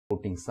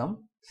putting some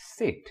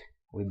seat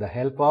with the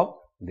help of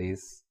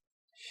this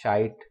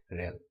side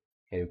rail.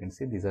 Here you can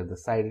see these are the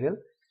side rail,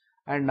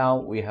 and now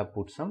we have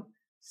put some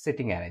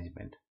sitting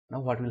arrangement. Now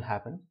what will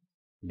happen?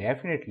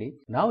 Definitely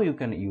now you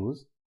can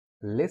use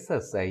lesser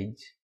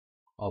size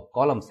of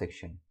column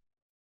section,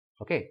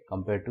 okay,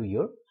 compared to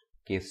your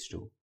case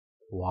 2.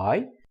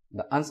 Why?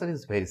 The answer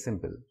is very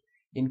simple.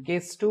 In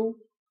case 2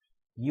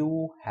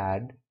 you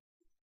had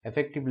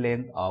effective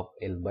length of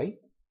L by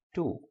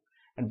 2,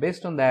 and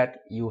based on that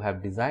you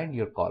have designed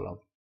your column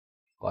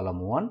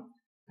 1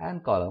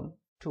 and column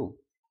 2.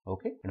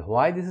 Okay, and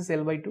why this is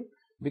L by 2?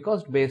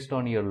 Because based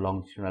on your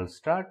longitudinal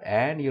strut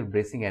and your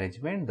bracing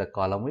arrangement, the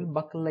column will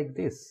buckle like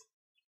this.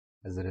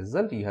 As a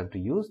result, you have to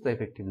use the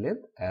effective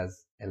length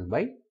as L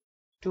by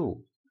 2.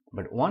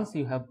 But once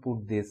you have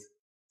put this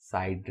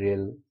side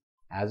rail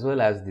as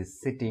well as this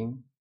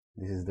sitting,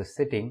 this is the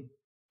sitting,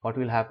 what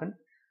will happen?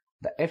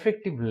 The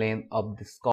effective length of this